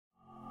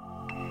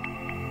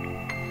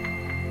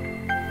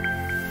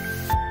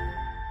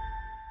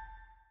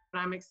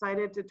I'm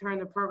excited to turn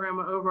the program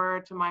over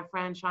to my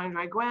friend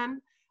Chandra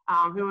Guinn,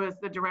 who is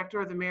the director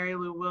of the Mary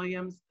Lou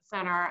Williams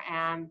Center,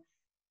 and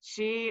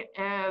she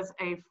is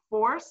a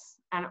force,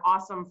 an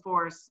awesome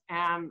force,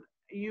 and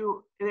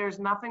there's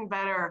nothing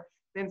better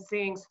than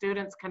seeing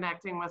students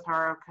connecting with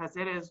her because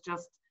it is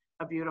just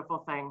a beautiful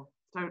thing.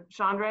 So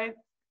Chandra,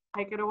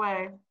 take it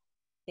away.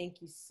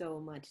 Thank you so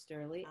much,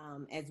 Sterling.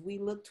 As we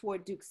look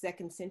toward Duke's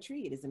second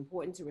century, it is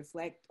important to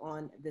reflect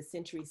on the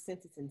century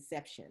since its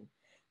inception.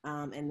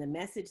 And the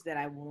message that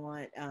I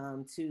want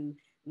to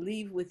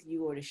leave with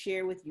you or to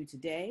share with you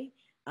today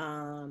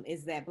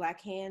is that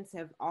Black hands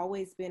have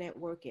always been at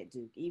work at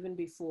Duke, even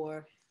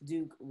before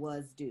Duke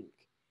was Duke.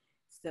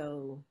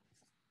 So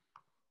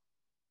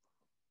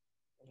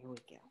here we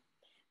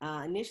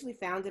go. Initially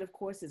founded, of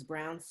course, as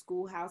Brown's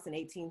Schoolhouse in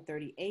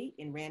 1838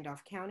 in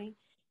Randolph County,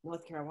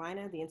 North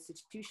Carolina, the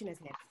institution has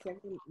had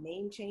several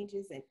name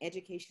changes and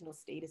educational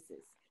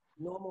statuses.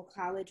 Normal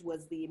College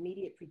was the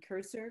immediate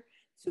precursor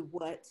to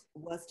what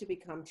was to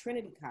become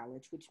Trinity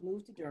College, which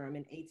moved to Durham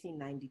in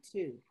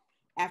 1892.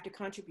 After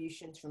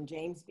contributions from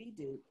James B.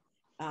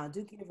 Duke,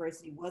 Duke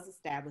University was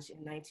established in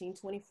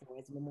 1924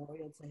 as a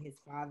memorial to his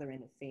father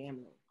and the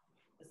family.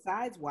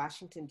 Besides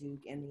Washington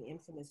Duke and the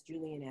infamous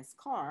Julian S.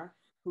 Carr,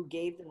 who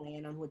gave the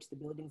land on which the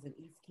buildings of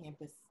East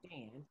Campus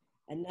stand,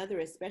 another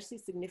especially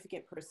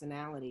significant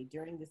personality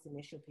during this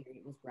initial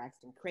period was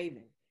Braxton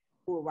Craven,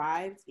 who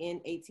arrived in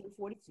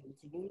 1842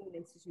 to Union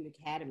Institute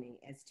Academy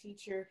as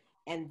teacher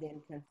and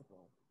then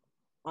principal.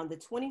 On the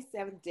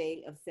 27th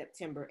day of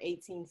September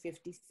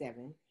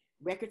 1857,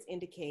 records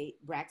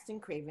indicate Braxton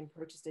Craven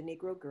purchased a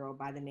Negro girl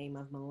by the name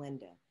of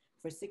Melinda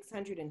for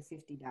 $650.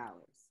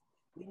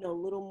 We know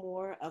little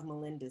more of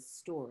Melinda's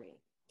story.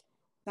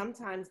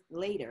 Sometime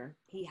later,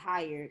 he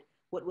hired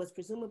what was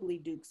presumably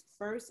Duke's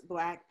first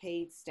Black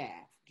paid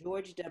staff,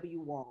 George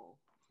W. Wall,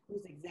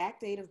 whose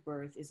exact date of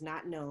birth is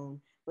not known,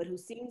 but who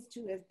seems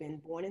to have been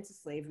born into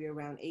slavery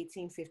around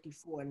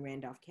 1854 in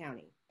Randolph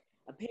County.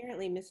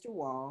 Apparently, Mr.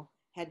 Wall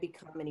had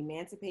become an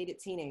emancipated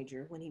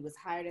teenager when he was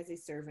hired as a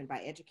servant by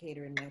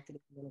educator and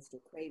Methodist minister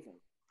Craven.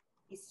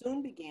 He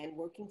soon began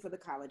working for the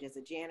college as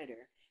a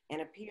janitor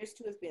and appears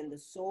to have been the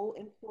sole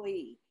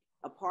employee,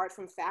 apart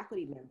from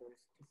faculty members,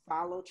 to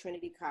follow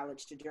Trinity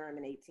College to Durham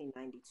in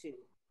 1892.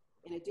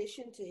 In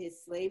addition to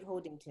his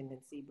slaveholding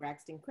tendency,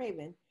 Braxton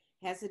Craven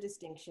has the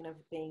distinction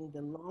of being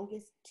the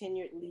longest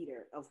tenured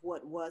leader of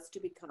what was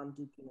to become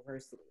Duke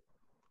University.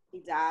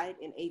 He died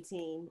in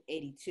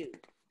 1882,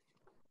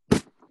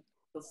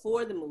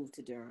 before the move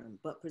to Durham,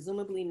 but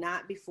presumably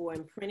not before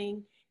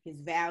imprinting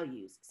his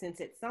values,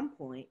 since at some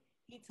point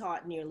he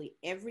taught nearly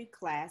every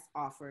class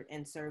offered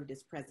and served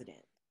as president.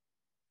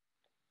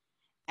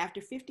 After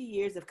 50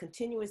 years of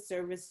continuous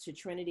service to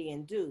Trinity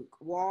and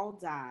Duke, Wall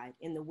died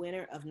in the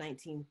winter of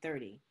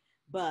 1930,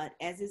 but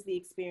as is the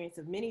experience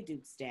of many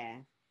Duke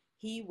staff,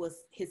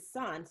 his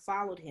son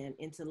followed him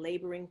into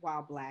laboring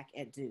while Black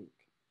at Duke.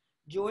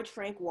 George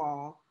Frank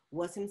Wall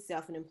was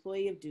himself an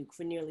employee of Duke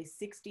for nearly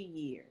 60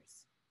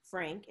 years.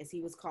 Frank, as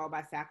he was called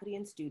by faculty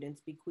and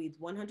students, bequeathed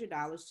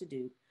 $100 to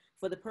Duke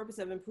for the purpose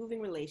of improving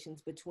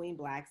relations between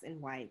Blacks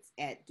and whites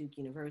at Duke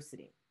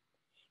University.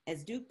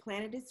 As Duke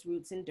planted its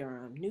roots in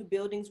Durham, new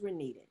buildings were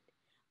needed.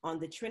 On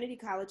the Trinity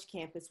College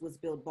campus was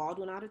built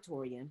Baldwin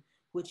Auditorium,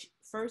 which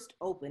first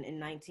opened in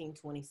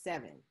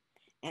 1927.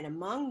 And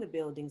among the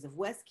buildings of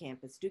West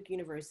Campus, Duke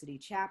University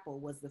Chapel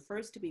was the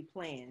first to be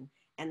planned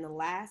and the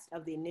last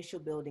of the initial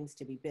buildings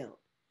to be built.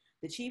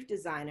 The chief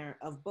designer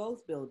of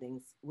both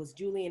buildings was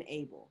Julian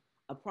Abel,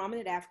 a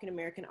prominent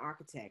African-American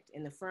architect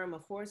in the firm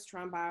of Horace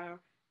Trombauer,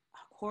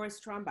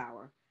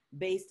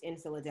 based in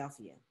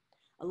Philadelphia.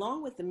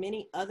 Along with the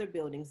many other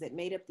buildings that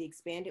made up the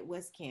expanded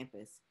West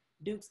Campus,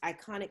 Duke's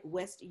iconic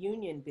West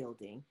Union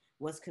building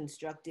was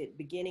constructed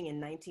beginning in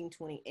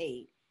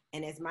 1928,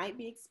 and as might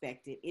be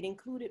expected, it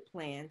included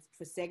plans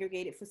for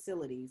segregated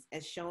facilities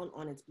as shown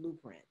on its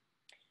blueprint.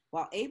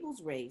 While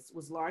Abel's race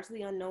was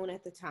largely unknown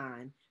at the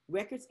time,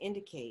 records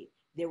indicate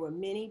there were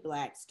many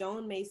Black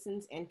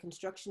stonemasons and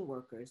construction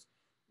workers,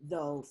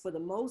 though for the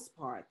most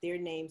part, their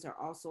names are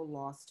also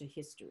lost to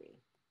history.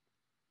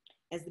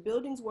 As the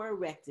buildings were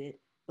erected,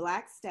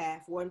 Black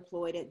staff were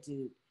employed at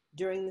Duke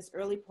during this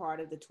early part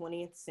of the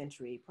 20th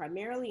century,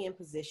 primarily in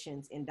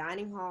positions in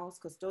dining halls,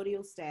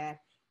 custodial staff,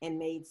 and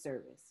maid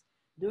service.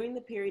 During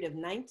the period of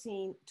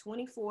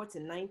 1924 to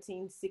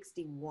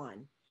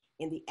 1961,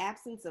 in the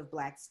absence of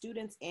Black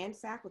students and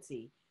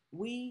faculty,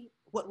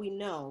 what we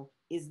know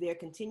is there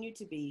continued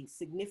to be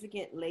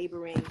significant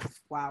laboring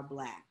while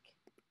Black.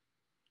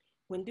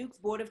 When Duke's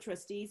Board of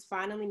Trustees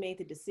finally made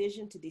the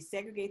decision to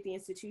desegregate the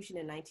institution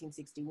in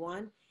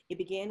 1961, it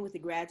began with the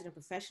graduate and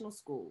professional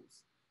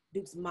schools.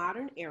 Duke's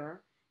modern era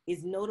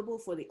is notable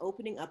for the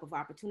opening up of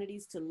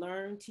opportunities to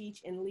learn,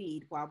 teach, and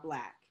lead while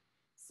Black.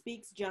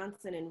 Speaks,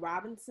 Johnson, and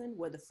Robinson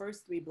were the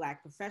first three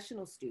Black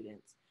professional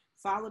students,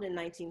 followed in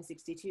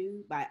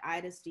 1962 by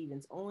Ida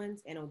Stevens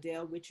Owens and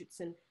Odell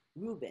Richardson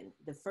Rubin,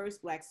 the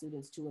first Black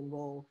students to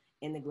enroll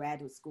in the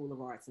Graduate School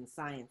of Arts and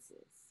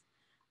Sciences.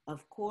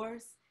 Of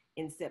course,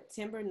 In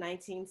September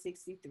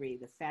 1963,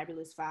 the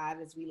Fabulous Five,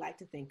 as we like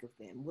to think of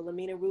them,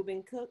 Wilhelmina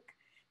Rubin Cook,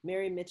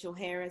 Mary Mitchell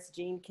Harris,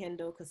 Jean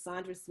Kendall,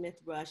 Cassandra Smith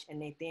Rush, and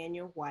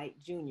Nathaniel White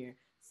Jr.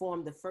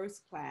 formed the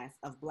first class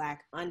of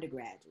Black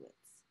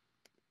undergraduates.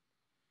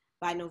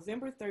 By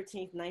November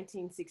 13,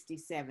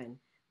 1967,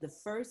 the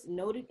first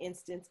noted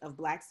instance of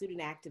Black student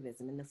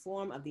activism in the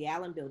form of the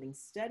Allen Building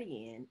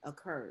study-in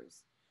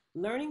occurs.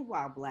 Learning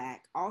while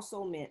Black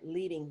also meant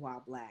leading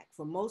while Black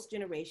for most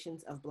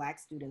generations of Black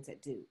students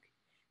at Duke.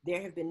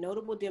 There have been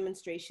notable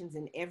demonstrations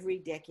in every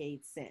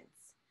decade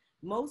since.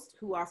 Most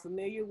who are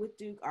familiar with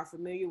Duke are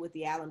familiar with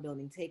the Allen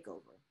Building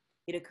takeover.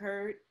 It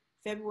occurred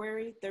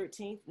February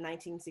 13,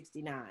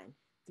 1969.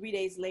 3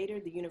 days later,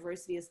 the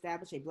university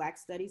established a Black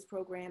Studies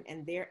program,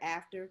 and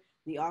thereafter,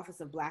 the Office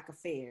of Black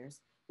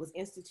Affairs was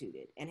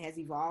instituted and has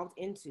evolved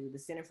into the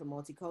Center for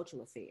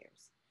Multicultural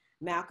Affairs.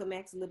 Malcolm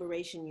X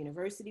Liberation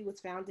University was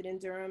founded in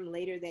Durham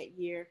later that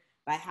year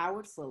by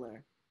Howard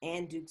Fuller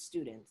and Duke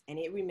students, and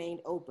it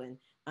remained open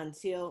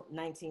until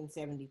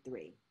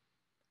 1973.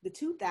 The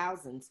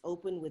 2000s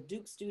opened with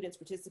Duke students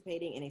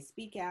participating in a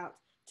speak out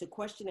to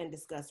question and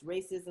discuss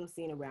racism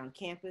seen around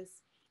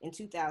campus. In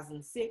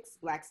 2006,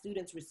 Black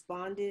students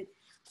responded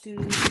to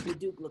the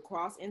Duke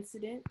lacrosse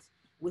incident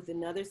with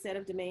another set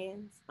of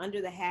demands.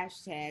 Under the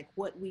hashtag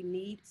What We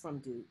Need from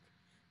Duke,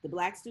 the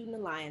Black Student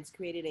Alliance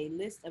created a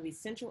list of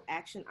essential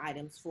action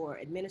items for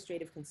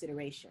administrative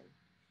consideration.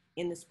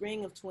 In the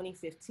spring of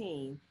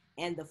 2015,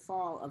 and the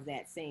fall of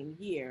that same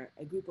year,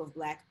 a group of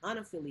Black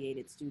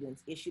unaffiliated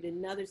students issued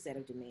another set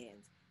of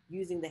demands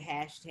using the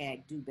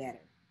hashtag Do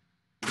Better.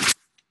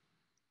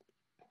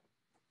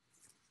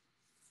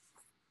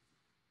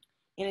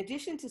 In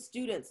addition to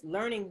students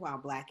learning while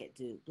Black at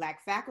Duke,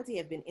 Black faculty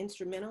have been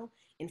instrumental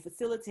in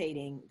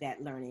facilitating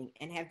that learning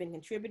and have been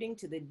contributing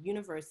to the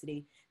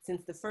university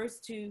since the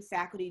first two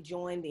faculty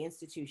joined the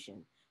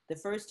institution. The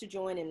first to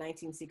join in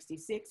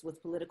 1966 was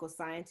political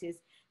scientist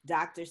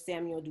Dr.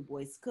 Samuel Du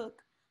Bois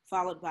Cook,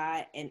 followed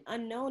by an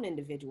unknown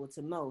individual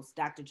to most,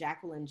 Dr.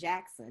 Jacqueline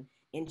Jackson,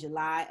 in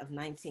July of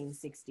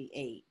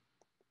 1968.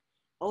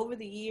 Over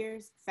the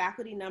years,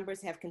 faculty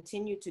numbers have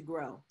continued to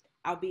grow,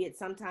 albeit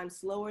sometimes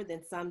slower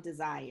than some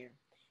desire.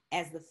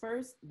 As the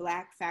first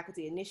Black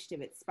faculty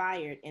initiative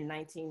expired in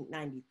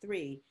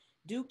 1993,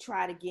 Duke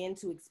tried again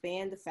to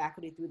expand the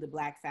faculty through the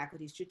Black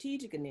Faculty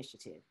Strategic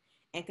Initiative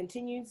and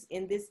continues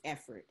in this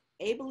effort,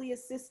 ably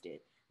assisted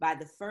by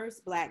the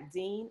first Black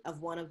dean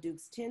of one of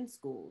Duke's 10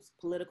 schools,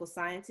 political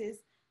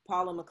scientist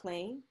Paula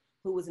McLean,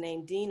 who was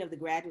named dean of the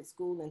graduate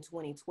school in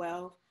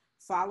 2012,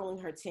 following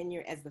her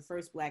tenure as the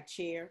first Black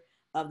chair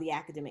of the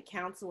Academic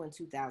Council in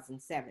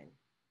 2007.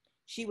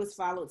 She was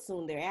followed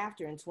soon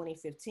thereafter in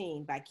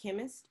 2015 by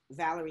chemist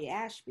Valerie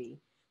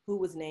Ashby, who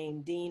was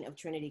named dean of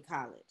Trinity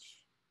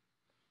College.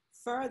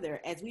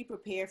 Further, as we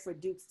prepare for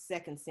Duke's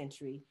second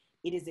century,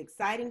 it is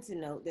exciting to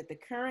note that the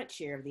current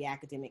chair of the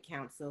Academic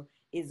Council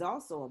is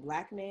also a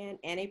Black man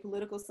and a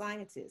political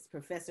scientist,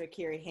 Professor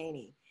Kerry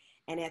Haney.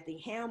 And at the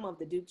helm of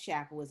the Duke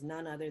Chapel is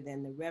none other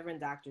than the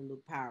Reverend Dr.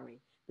 Luke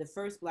Powery, the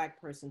first Black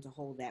person to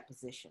hold that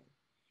position.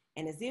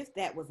 And as if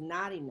that was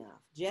not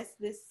enough, just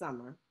this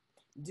summer,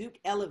 Duke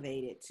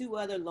elevated two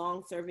other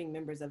long-serving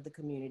members of the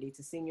community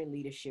to senior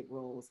leadership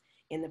roles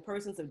in the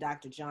persons of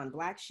Dr. John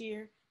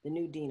Blackshear, the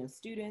new Dean of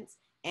Students,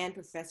 and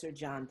Professor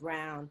John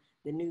Brown,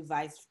 the new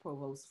Vice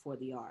Provost for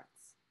the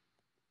Arts.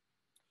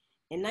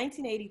 In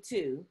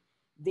 1982,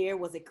 there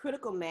was a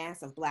critical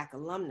mass of Black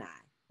alumni,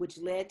 which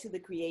led to the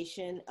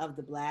creation of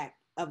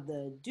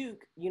the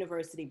Duke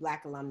University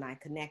Black Alumni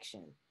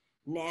Connection,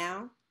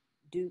 now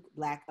Duke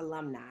Black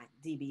Alumni,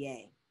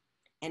 DBA.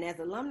 And as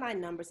alumni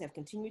numbers have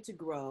continued to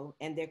grow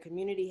and their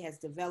community has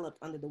developed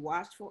under the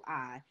watchful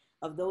eye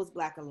of those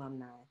Black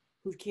alumni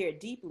who've cared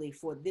deeply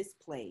for this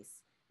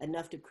place,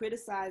 enough to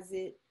criticize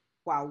it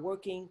while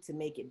working to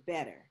make it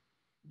better,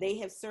 they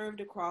have served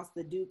across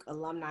the Duke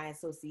Alumni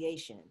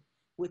Association,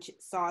 which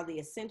saw the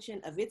ascension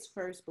of its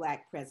first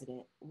Black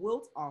president,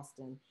 Wilt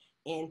Alston,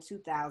 in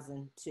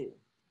 2002.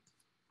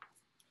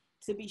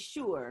 To be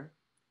sure,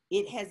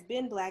 it has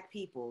been Black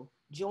people,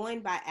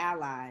 joined by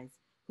allies,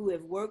 who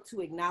have worked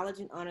to acknowledge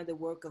and honor the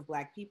work of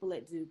Black people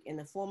at Duke in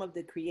the form of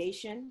the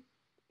creation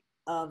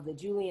of the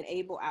Julian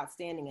Abel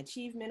Outstanding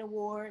Achievement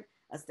Award,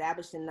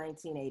 established in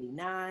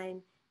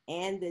 1989,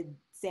 and the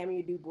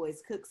Samuel Du Bois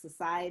Cook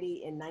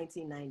Society in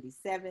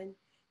 1997.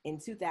 In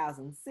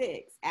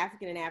 2006,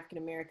 African and African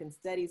American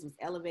Studies was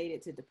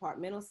elevated to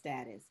departmental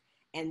status,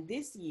 and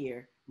this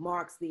year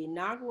marks the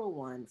inaugural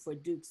one for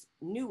Duke's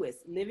newest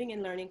living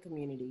and learning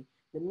community,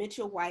 the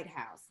Mitchell White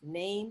House,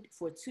 named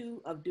for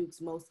two of Duke's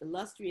most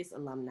illustrious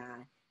alumni,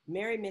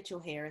 Mary Mitchell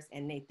Harris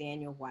and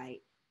Nathaniel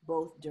White,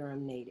 both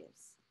Durham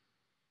natives.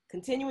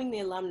 Continuing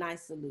the alumni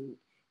salute,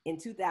 in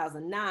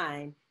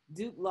 2009,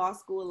 Duke Law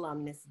School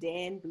alumnus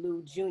Dan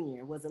Blue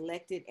Jr. was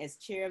elected as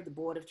chair of the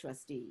Board of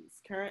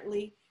Trustees.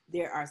 Currently,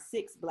 there are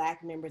 6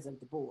 Black members of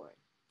the board.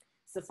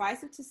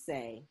 Suffice it to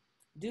say,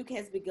 Duke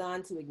has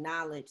begun to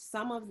acknowledge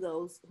some of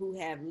those who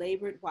have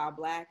labored while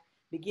Black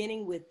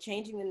beginning with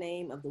changing the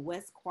name of the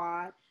West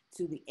Quad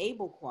to the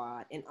Abel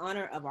Quad in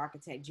honor of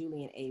architect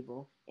Julian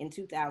Abel in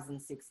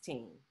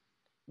 2016.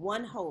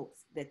 One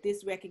hopes that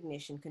this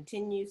recognition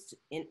continues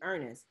in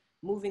earnest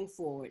moving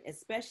forward,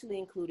 especially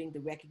including the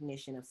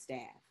recognition of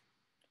staff.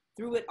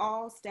 Through it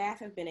all, staff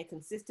have been a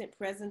consistent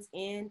presence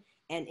in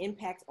and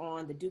impact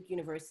on the Duke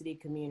University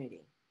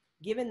community.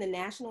 Given the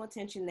national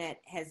attention that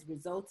has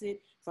resulted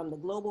from the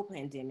global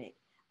pandemic,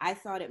 I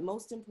thought it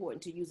most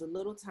important to use a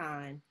little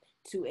time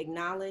to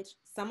acknowledge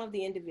some of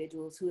the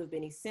individuals who have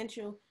been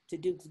essential to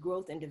Duke's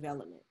growth and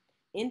development.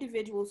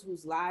 Individuals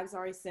whose lives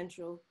are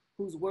essential,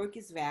 whose work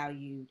is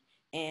valued,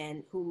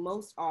 and who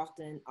most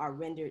often are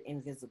rendered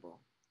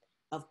invisible.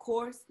 Of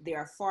course, there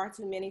are far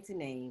too many to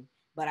name,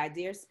 but I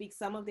dare speak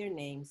some of their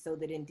names so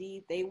that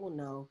indeed they will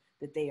know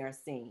that they are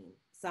seen.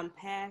 Some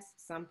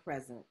past, some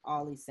present,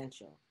 all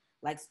essential.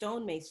 Like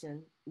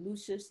stonemason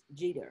Lucius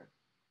Jeter,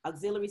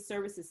 auxiliary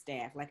services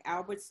staff like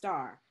Albert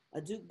Starr, a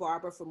Duke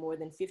barber for more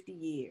than 50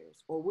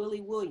 years, or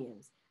Willie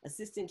Williams,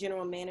 assistant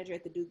general manager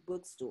at the Duke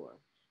bookstore.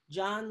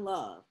 John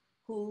Love,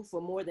 who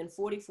for more than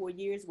 44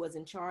 years was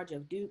in charge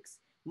of Duke's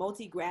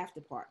multi-graph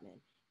department,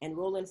 and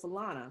Roland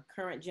Falana,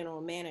 current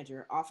general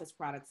manager, office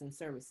products and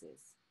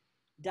services.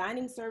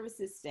 Dining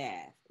services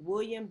staff,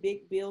 William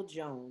Big Bill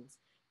Jones,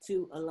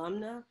 to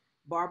alumna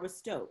Barbara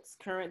Stokes,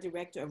 current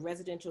director of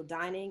residential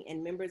dining,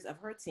 and members of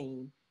her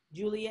team,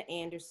 Julia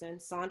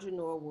Anderson, Sandra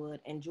Norwood,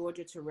 and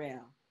Georgia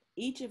Terrell,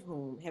 each of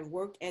whom have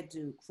worked at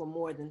Duke for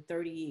more than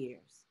 30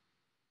 years.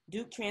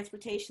 Duke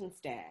transportation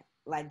staff,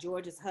 like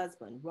Georgia's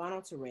husband,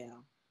 Ronald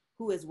Terrell,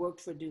 who has worked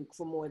for Duke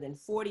for more than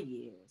 40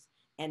 years,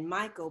 and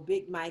Michael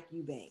Big Mike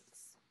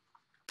Eubanks.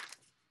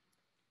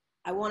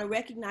 I want to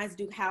recognize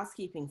Duke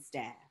housekeeping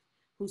staff,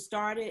 who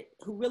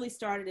really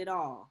started it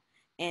all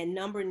and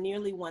number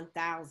nearly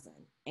 1,000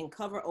 and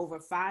cover over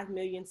 5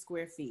 million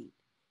square feet.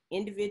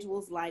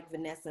 Individuals like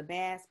Vanessa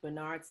Bass,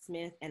 Bernard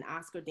Smith, and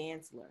Oscar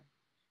Dantzler.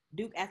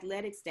 Duke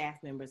athletic staff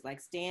members like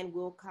Stan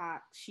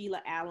Wilcox,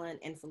 Sheila Allen,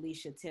 and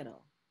Felicia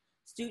Tittle.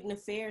 Student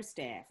affairs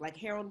staff like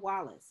Harold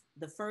Wallace,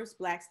 the first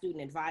Black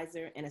student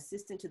advisor and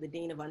assistant to the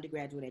Dean of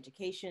Undergraduate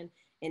Education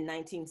in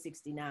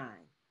 1969.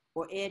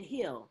 Or Ed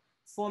Hill,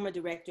 former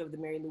director of the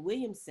Mary Lou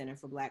Williams Center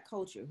for Black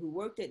Culture, who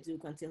worked at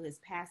Duke until his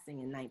passing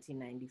in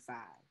 1995.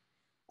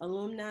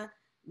 Alumna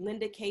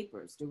Linda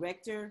Capers,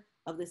 director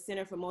of the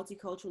Center for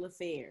Multicultural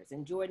Affairs,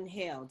 and Jordan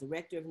Hale,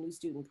 director of new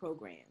student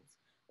programs.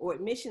 Or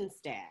admissions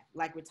staff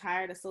like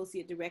retired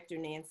associate director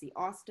Nancy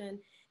Austin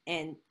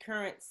and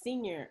current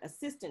senior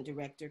assistant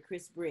director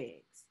Chris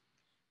Briggs.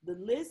 The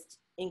list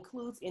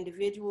includes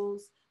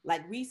individuals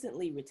like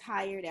recently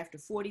retired after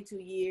 42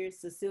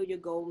 years, Cecilia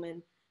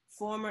Goldman,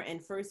 former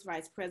and first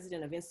vice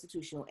president of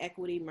institutional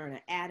equity,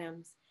 Myrna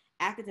Adams,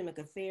 academic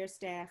affairs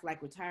staff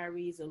like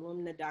retirees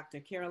alumna Dr.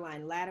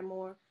 Caroline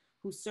Lattimore,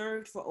 who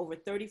served for over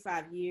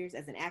 35 years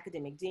as an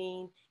academic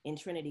dean in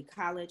Trinity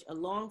College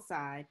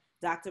alongside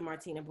Dr.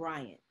 Martina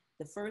Bryant,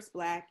 the first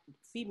Black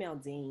female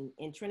dean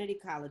in Trinity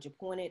College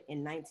appointed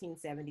in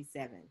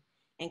 1977,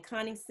 and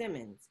Connie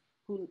Simmons,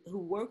 who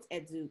worked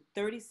at Duke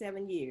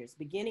 37 years,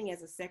 beginning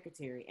as a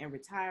secretary and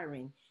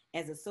retiring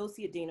as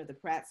associate dean of the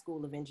Pratt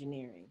School of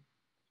Engineering.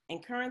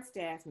 And current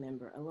staff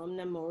member,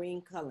 alumna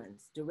Maureen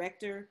Cullens,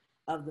 director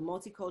of the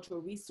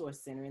Multicultural Resource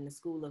Center in the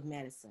School of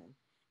Medicine.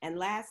 And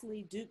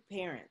lastly, Duke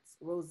parents,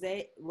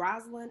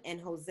 Rosalind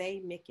and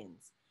Jose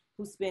Mickens,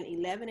 who spent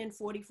 11 and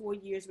 44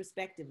 years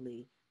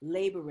respectively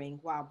laboring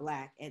while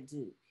Black at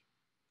Duke.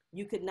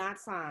 You could not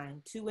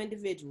find two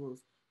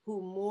individuals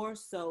who more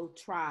so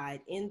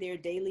tried in their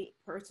daily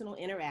personal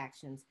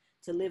interactions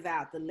to live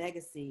out the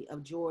legacy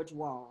of George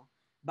Wall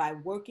by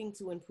working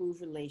to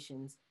improve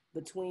relations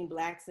between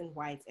Blacks and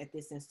whites at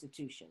this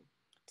institution.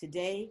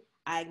 Today,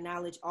 I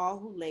acknowledge all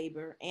who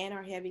labor and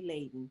are heavy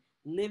laden,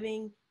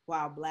 living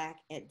while Black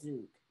at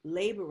Duke,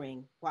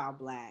 laboring while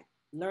Black,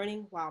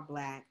 learning while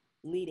Black,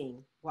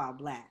 leading while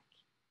Black.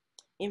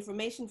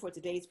 Information for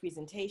today's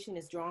presentation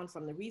is drawn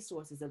from the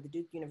resources of the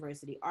Duke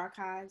University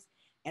Archives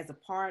as a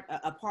part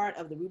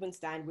of the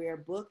Rubenstein Rare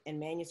Book and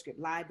Manuscript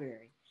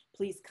Library.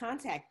 Please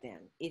contact them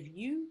if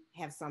you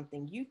have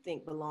something you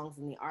think belongs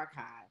in the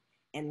archive,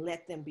 and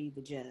let them be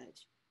the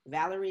judge.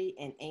 Valerie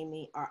and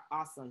Amy are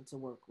awesome to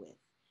work with.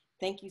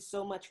 Thank you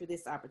so much for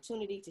this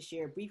opportunity to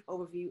share a brief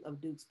overview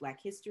of Duke's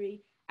Black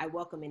history. I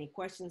welcome any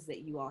questions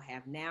that you all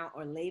have now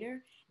or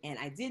later. And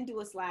I didn't do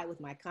a slide with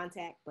my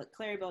contact, but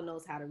Clarabelle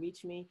knows how to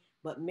reach me.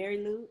 But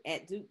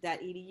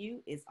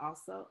marylou@duke.edu is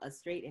also a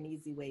straight and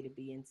easy way to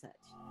be in touch.